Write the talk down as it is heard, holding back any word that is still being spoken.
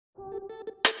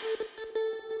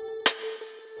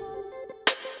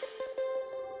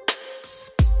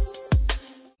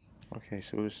Okay,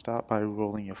 so we'll start by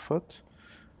rolling your foot.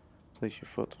 Place your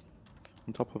foot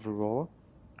on top of a roller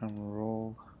and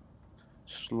roll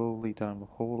slowly down the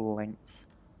whole length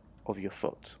of your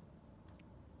foot,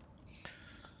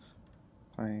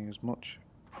 applying as much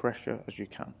pressure as you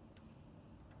can.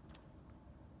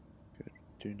 Good.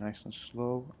 Do nice and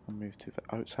slow and move to the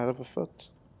outside of the foot.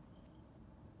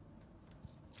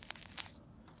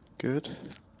 Good.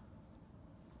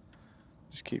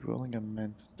 Just keep rolling and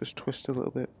then just twist a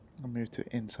little bit and move to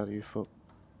the inside of your foot.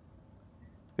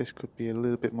 This could be a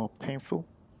little bit more painful,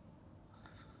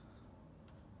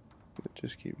 but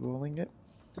just keep rolling it.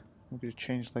 We're going to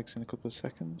change legs in a couple of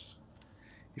seconds.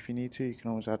 If you need to, you can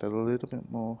always add a little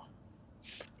bit more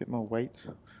weight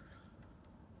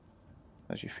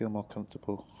as you feel more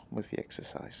comfortable with the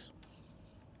exercise.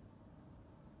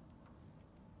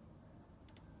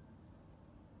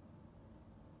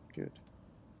 Good.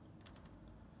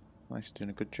 Nice, doing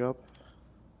a good job.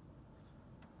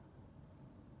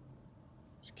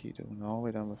 Just keep doing all the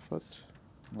way down the foot.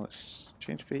 Now let's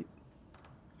change feet.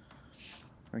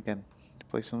 Again,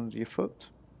 place it under your foot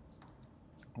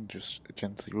and just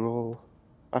gently roll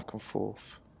back and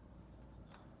forth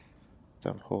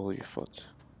down the whole of your foot.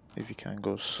 If you can,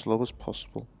 go as slow as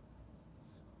possible.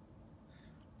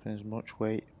 Put as much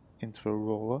weight into the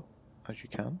roller as you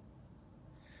can.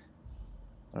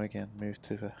 Now again, move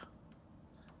to the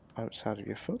outside of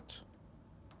your foot.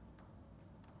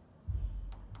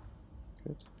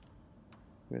 Good.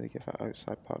 Really get that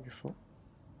outside part of your foot.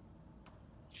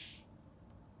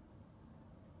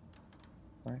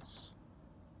 Nice.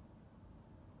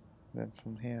 Then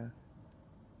from here,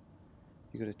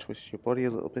 you're going to twist your body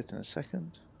a little bit in a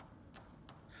second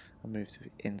and move to the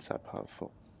inside part of the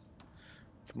foot.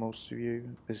 For most of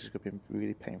you, this is going to be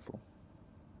really painful.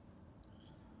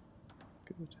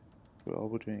 Good. But all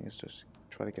we're doing is just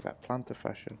try to get that plantar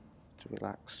fascia to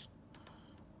relax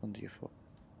under your foot.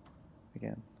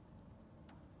 Again,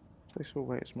 place your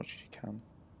weight as much as you can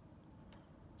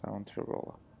down onto the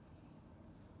roller.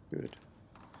 Good.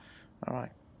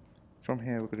 Alright, from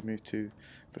here we're going to move to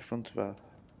the front of our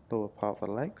lower part of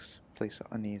our legs. Place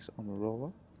our knees on the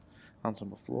roller, hands on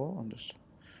the floor, and just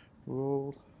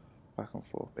roll back and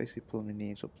forth, basically pulling the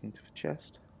knees up into the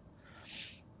chest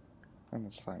and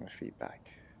then sliding the feet back.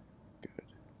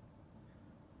 Good.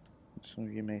 Some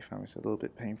of you may find this a little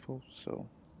bit painful, so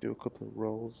do a couple of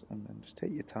rolls and then just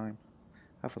take your time,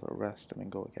 have a little rest, and then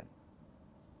go again.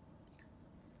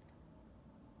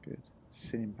 Good.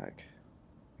 Sitting back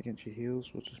against your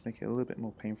heels will just make it a little bit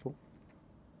more painful.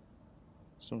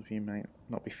 Some of you might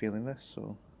not be feeling this,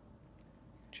 so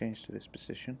change to this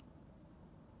position.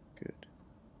 Good.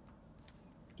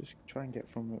 Just try and get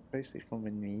basically from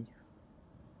the knee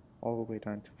all the way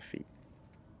down to the feet.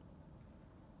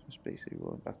 Just basically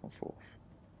rolling back and forth.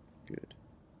 Good.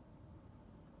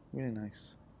 Really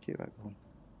nice. Keep that going.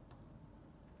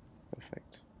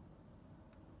 Perfect.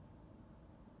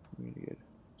 Really good.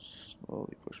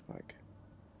 Slowly push back.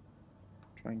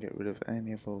 Try and get rid of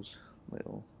any of those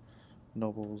little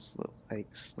nobbles, little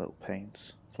aches, little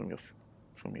pains from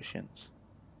your shins.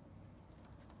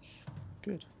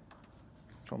 Good.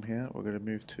 From here, we're going to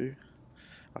move to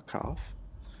a calf,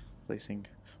 placing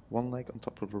one leg on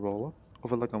top of the roller,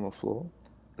 other leg on the floor,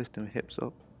 lifting the hips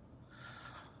up,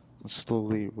 and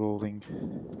slowly rolling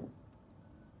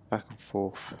back and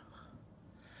forth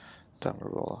down the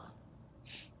roller.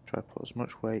 Try to put as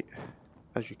much weight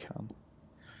as you can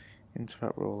into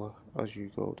that roller as you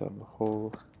go down the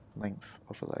whole length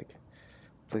of the leg.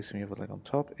 Placing the other leg on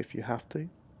top if you have to.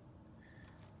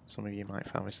 Some of you might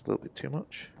find this a little bit too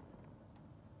much.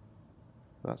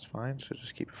 That's fine, so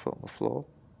just keep your foot on the floor.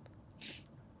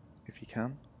 If you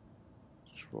can,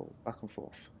 just roll back and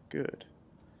forth. Good.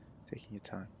 Taking your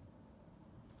time.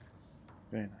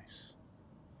 Very nice.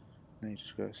 Now you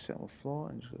just go to sit on the floor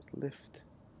and just go to lift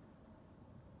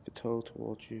the toe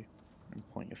towards you and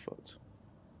point your foot.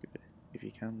 Good. If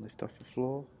you can, lift off the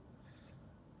floor.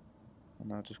 And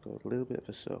now just go a little bit of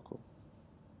a circle.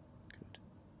 Good.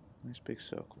 Nice big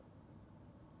circle.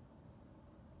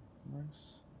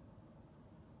 Nice.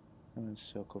 And then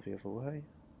circle the other way.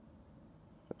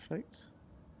 Perfect.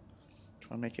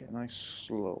 Try and make it a nice,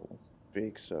 slow,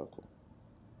 big circle.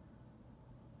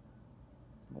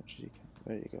 As much as you can.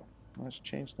 There you go. Now let's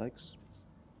change legs.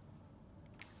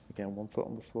 Again, one foot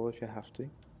on the floor if you have to.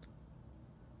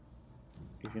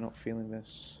 If you're not feeling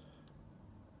this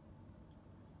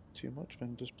too much,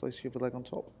 then just place the other leg on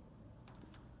top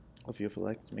of the other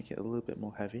leg to make it a little bit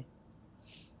more heavy.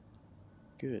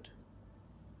 Good.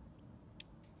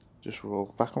 Just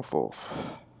roll back and forth.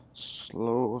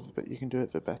 Slower, but you can do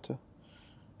it, the better.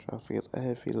 Try to feel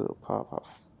every little part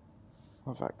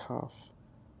of that calf.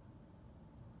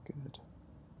 Good.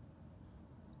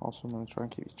 Also, I'm going to try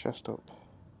and keep your chest up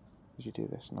as you do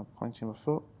this. And I'm pointing my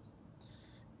foot.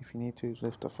 If you need to,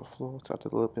 lift off the floor to add a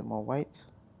little bit more weight.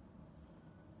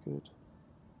 Good.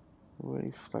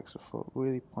 Really flex the foot,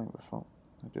 really point the foot.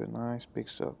 And do a nice big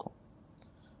circle.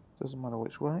 Doesn't matter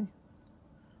which way,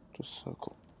 just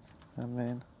circle. And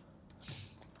then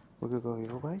we're going to go the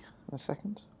other way in a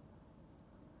second.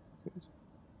 Good.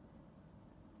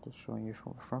 Just showing you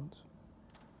from the front.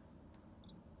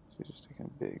 So you're just taking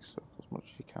a big circle as much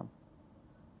as you can.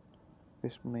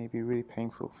 This may be really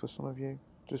painful for some of you.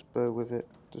 Just bear with it.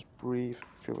 Just breathe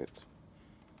through it.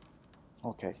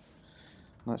 Okay.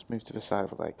 Let's move to the side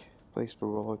of the leg. Place the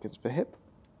roller against the hip.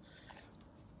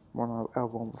 One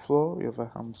elbow on the floor, the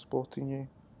other hand supporting you.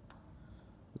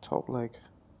 The top leg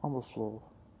on the floor.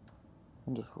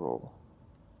 And just roll.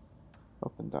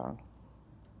 Up and down.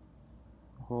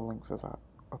 The whole length of that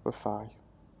upper thigh.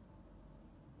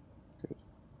 Good.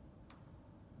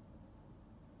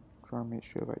 Try and make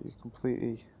sure that you're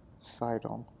completely side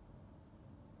on.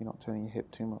 You're not turning your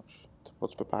hip too much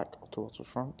towards the back or towards the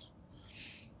front.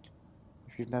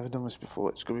 If you've never done this before,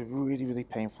 it's going to be really, really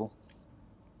painful.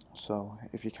 So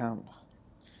if you can't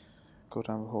go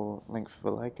down the whole length of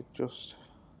the leg, just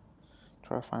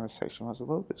try to find a section that's a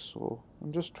little bit sore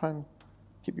and just try and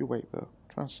keep your weight there.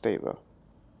 Try and stay there.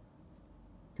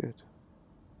 Good.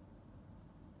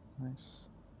 Nice.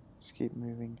 Just keep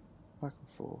moving back and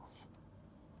forth.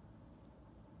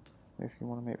 If you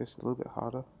want to make this a little bit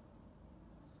harder,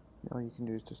 all you can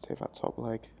do is just take that top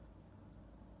leg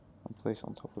and place it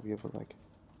on top of the other leg.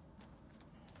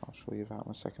 I'll show you that on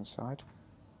the second side.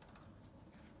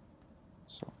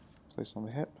 So, place on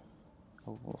the hip,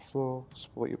 over the floor,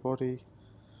 support your body,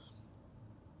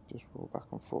 just roll back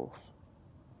and forth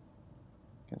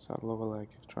against that lower leg.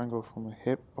 Try and go from the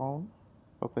hip bone,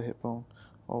 upper hip bone,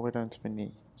 all the way down to the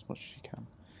knee as much as you can.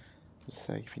 As I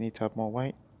say, if you need to have more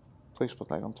weight, place the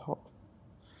leg on top,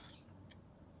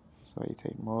 so you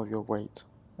take more of your weight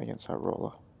against that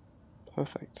roller.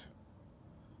 Perfect.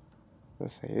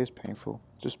 As I say, it is painful.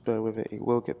 Just bear with it. It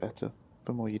will get better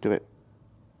the more you do it.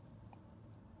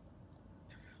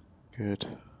 Good.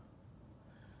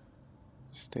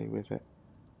 Stay with it.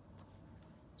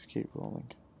 Just keep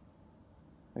rolling.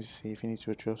 As you see, if you need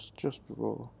to adjust, just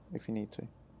roll if you need to.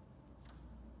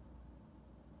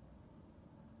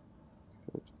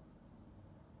 Good.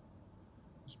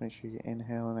 Just make sure you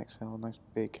inhale and exhale. Nice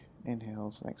big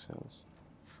inhales and exhales.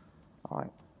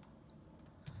 Alright.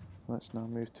 Let's now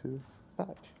move to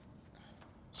back.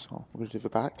 So we're going to do the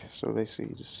back. So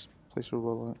basically you just place a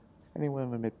roller anywhere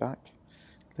in the mid back,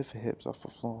 lift the hips off the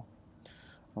floor,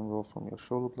 and roll from your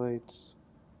shoulder blades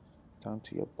down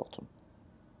to your bottom.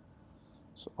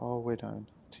 So all the way down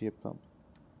to your bum.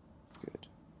 Good.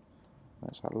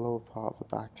 That's that lower part of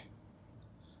the back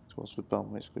towards the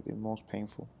bum, which is going to be most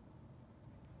painful.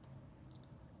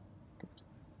 Good.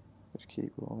 Just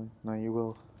keep rolling. Now you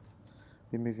will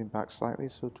be moving back slightly,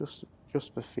 so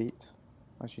just the feet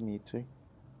as you need to.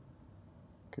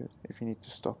 Good. If you need to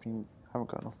stop and you haven't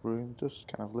got enough room, just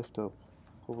kind of lift up,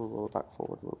 pull the roller back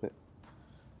forward a little bit,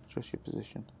 adjust your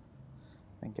position,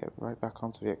 and get right back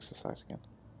onto the exercise again.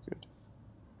 Good.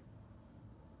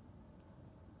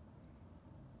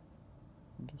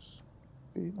 And just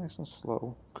be nice and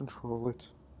slow, control it,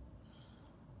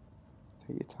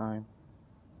 take your time,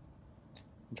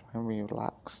 and try and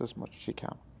relax as much as you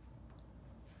can.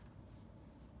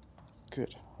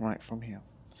 Good. Right, from here,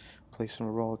 placing a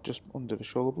roller just under the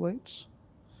shoulder blades,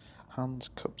 hands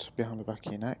cupped behind the back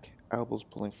of your neck, elbows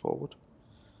pulling forward.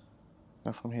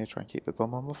 Now from here, try and keep the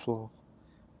bum on the floor,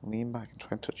 lean back and try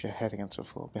and touch your head against the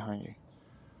floor behind you.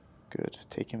 Good.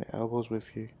 Taking the elbows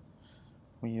with you.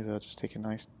 When you're there, just take a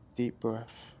nice deep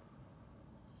breath,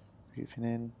 breathing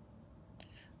in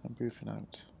and breathing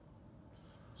out.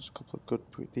 Just a couple of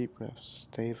good deep breaths.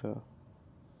 Stay there.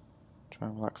 Try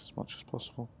and relax as much as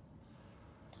possible.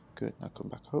 Good. Now come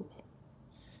back up.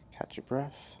 Catch your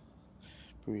breath.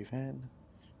 Breathe in.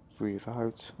 Breathe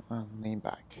out. And lean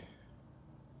back.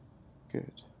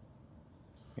 Good.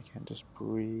 Again, just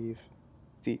breathe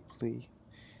deeply.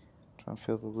 Try and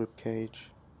fill the rib cage.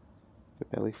 The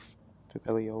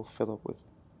belly all fill up with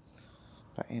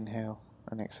that inhale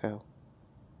and exhale.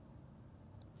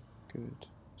 Good.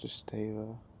 Just stay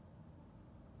there.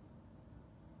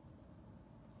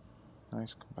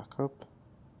 Nice. Come back up.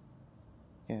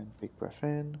 Again, big breath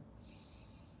in.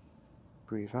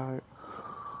 Breathe out.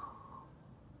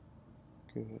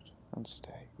 Good. And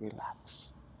stay. Relax.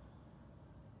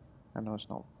 I know it's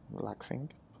not relaxing,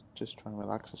 but just try and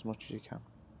relax as much as you can.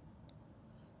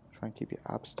 Try and keep your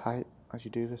abs tight as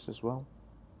you do this as well.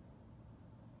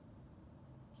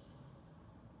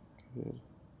 Good.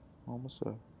 Almost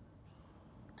there.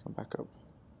 Come back up.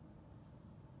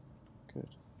 Good.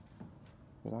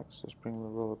 Relax. Just bring the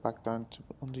roller back down to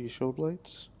under your shoulder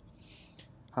blades.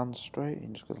 Hands straight. You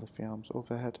just got to lift your arms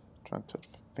overhead. Try and touch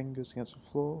fingers against the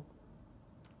floor.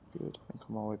 Good. And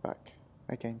come all the way back.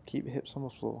 Again, keep the hips on the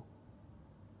floor.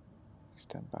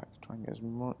 Extend back. Try and get as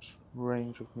much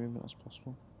range of movement as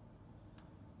possible.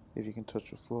 If you can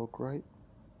touch the floor, great.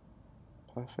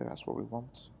 Perfect. That's what we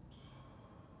want.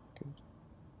 Good.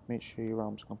 Make sure your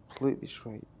arms are completely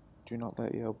straight. Do not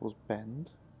let your elbows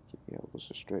bend. Keep your elbows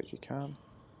as straight as you can.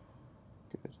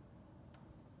 Good.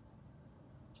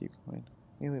 Keep going.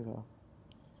 Nearly there.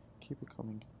 Keep it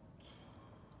coming.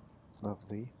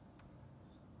 Lovely.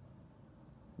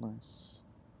 Nice.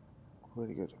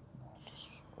 Really good.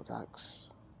 Just relax.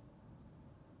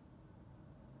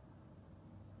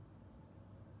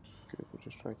 Good. We'll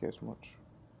just try to get as much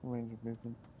range of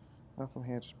movement. Now from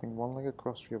here, just bring one leg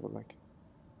across the other leg.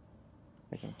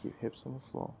 Again, keep hips on the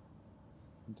floor.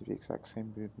 And do the exact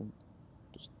same movement.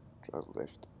 Just try to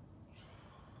lift.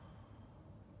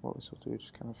 What this will do is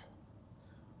just kind of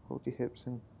hold your hips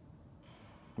in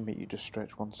and make you just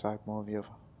stretch one side more than the other.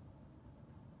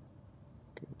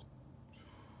 Good.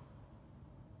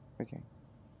 Again,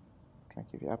 try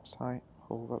and keep your abs tight.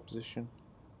 Hold that position.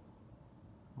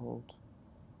 Hold.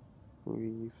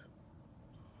 Breathe.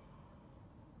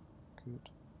 Good.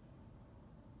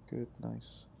 Good,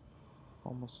 nice.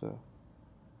 Almost there.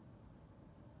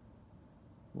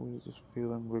 Really just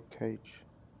feeling rib cage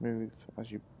move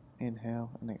as you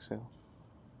inhale and exhale.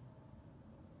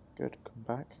 Good, come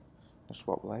back. Now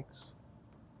swap legs.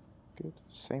 Good,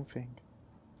 same thing.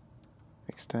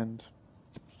 Extend.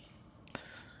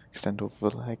 Extend over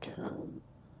the leg.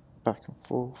 Back and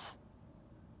forth.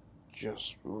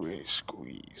 Just really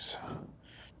squeeze.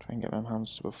 Try and get them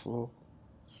hands to the floor.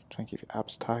 Try and keep your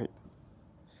abs tight.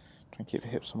 Try and keep the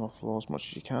hips on the floor as much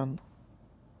as you can.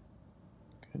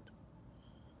 Good.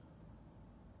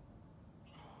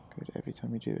 Good. Every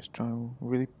time you do this, try and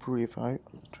really breathe out.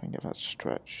 Try and get that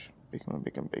stretch bigger and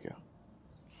bigger and bigger.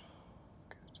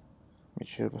 Good. Make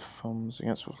sure the thumbs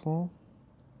against the floor.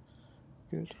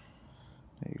 Good.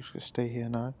 Now you're just going to stay here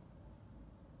now.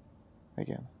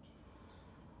 Again.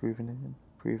 Breathing in,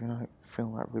 breathing out,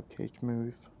 feeling that ribcage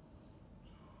move.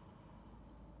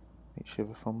 Make sure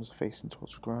the thumbs are facing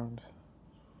towards the ground.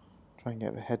 Try and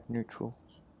get the head neutral.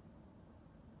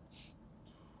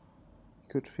 You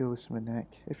could feel this in the neck.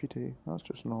 If you do, that's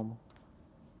just normal.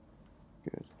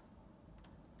 Good.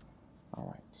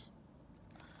 Alright.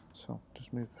 So,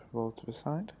 just move the roll to the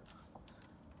side.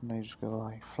 And now you're just going to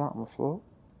lie flat on the floor.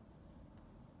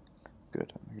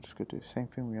 Good. And you're just going to do the same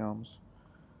thing with your arms.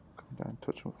 Coming down,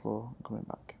 touching the floor, and coming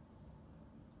back.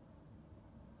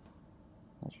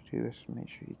 As you do this, make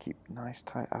sure you keep nice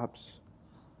tight abs,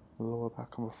 lower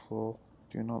back on the floor.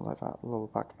 Do not let that lower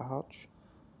back arch.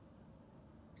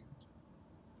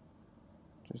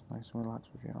 Good. Just nice and relaxed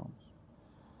with your arms.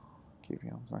 Keep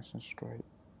your arms nice and straight.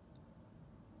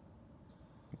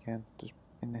 Again, just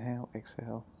inhale,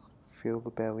 exhale. Feel the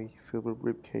belly, feel the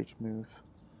rib cage move.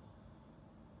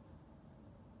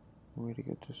 Really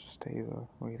good, just stay there,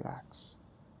 relax.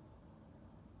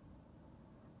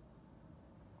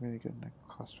 Really good, now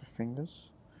clasp your fingers,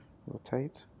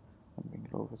 rotate, and bring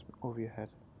it over your head.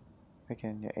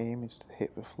 Again, your aim is to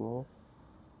hit the floor,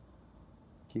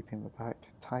 keeping the back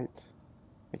tight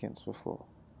against the floor,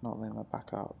 not letting the back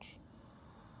arch.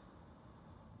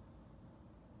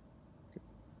 Good.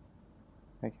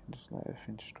 Again, just let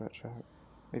everything stretch out.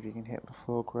 If you can hit the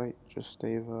floor, great, just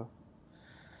stay there.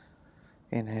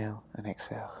 Inhale and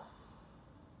exhale.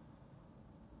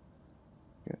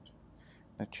 Good.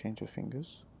 Now change your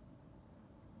fingers.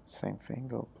 Same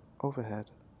thing, up, overhead.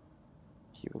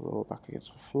 Keep the lower back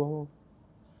against the floor.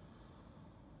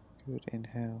 Good.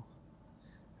 Inhale.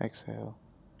 Exhale.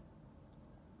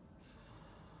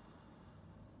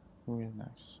 Really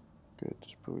nice. Good.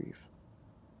 Just breathe.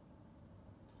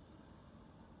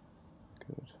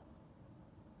 Good.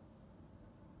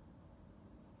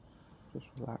 Just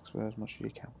relax for as much as you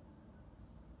can.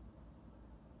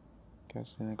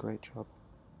 Guys, doing a great job.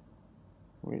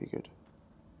 Really good.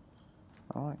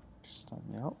 Alright,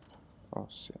 standing up, or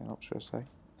sitting up, should I say.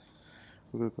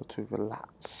 We're going to go to the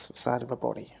lats, side of the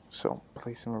body. So,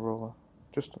 placing the roller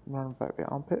just around the back of your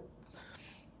armpit.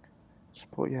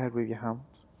 Support your head with your hand.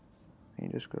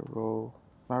 And you're just going to roll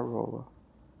that roller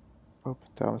up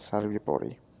and down the side of your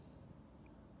body.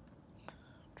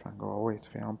 Try and go all the way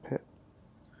to the armpit.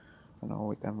 and all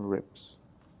with them ribs.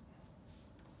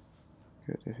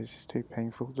 Good. If this is too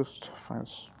painful, just find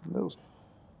a little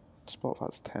spot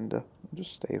that's tender and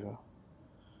just stay there.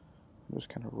 And just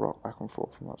kind of rock back and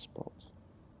forth from that spot.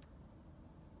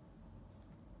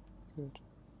 Good.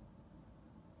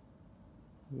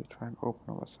 You try and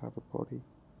open up that side of the body.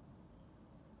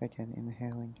 Again,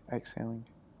 inhaling, exhaling.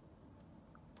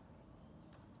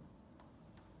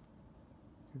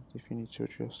 Good. If you need to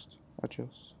adjust,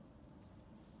 adjust.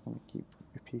 And keep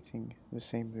repeating the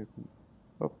same movement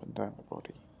up and down the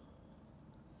body.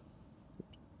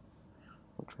 Good.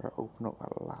 We'll try to open up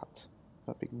that lat,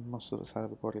 that big muscle at the side of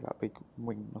the body, that big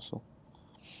wing muscle.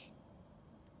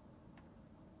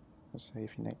 Let's say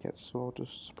if your neck gets sore,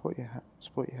 just support your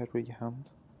head with your hand.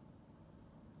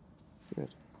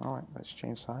 Good. Alright, let's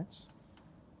change sides.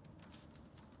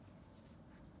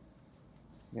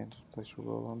 Again, just place a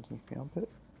roll underneath the armpit.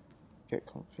 Get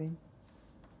comfy.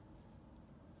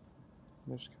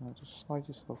 And just kind of slide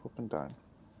yourself up and down.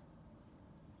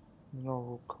 There's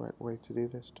no correct way to do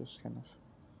this, just kind of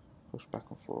push back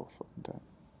and forth, up and down.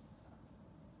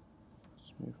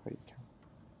 Just move where you can.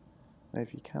 And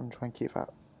if you can, try and keep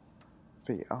that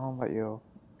the arm that you're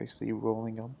basically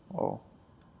rolling on, or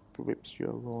the ribs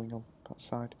you're rolling on that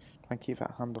side, try and keep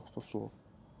that hand off the floor.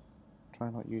 Try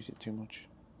not use it too much.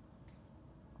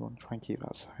 You want to try and keep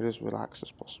that side as relaxed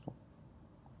as possible.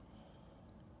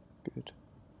 Good.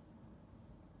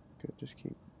 Good, just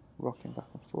keep rocking back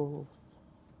and forth.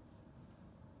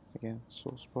 Again,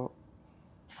 sore spot,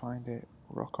 find it,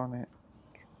 rock on it,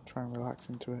 try and relax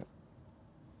into it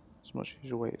as much as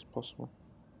your weight as possible.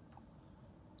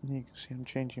 And you can see I'm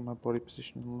changing my body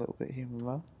position a little bit here and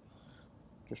there.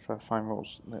 Just try to find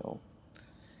those little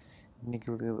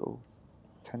niggly little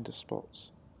tender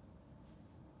spots.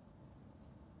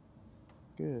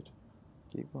 Good.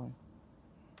 Keep going.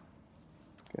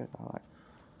 Good, alright.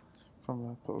 From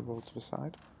there, put a roll to the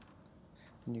side.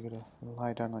 And you're going to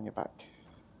lie down on your back.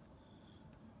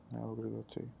 Now we're going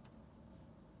to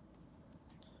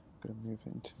move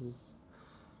into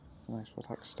a nice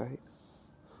relaxed state.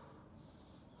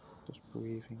 Just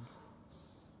breathing.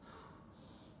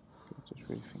 Good, just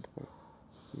really think about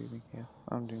breathing here.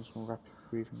 I'm doing some rapid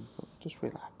breathing, but just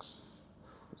relax.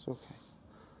 It's okay.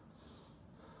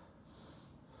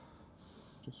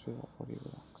 Just feel that body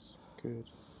relax. Good.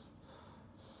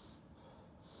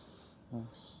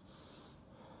 Nice.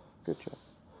 Good job.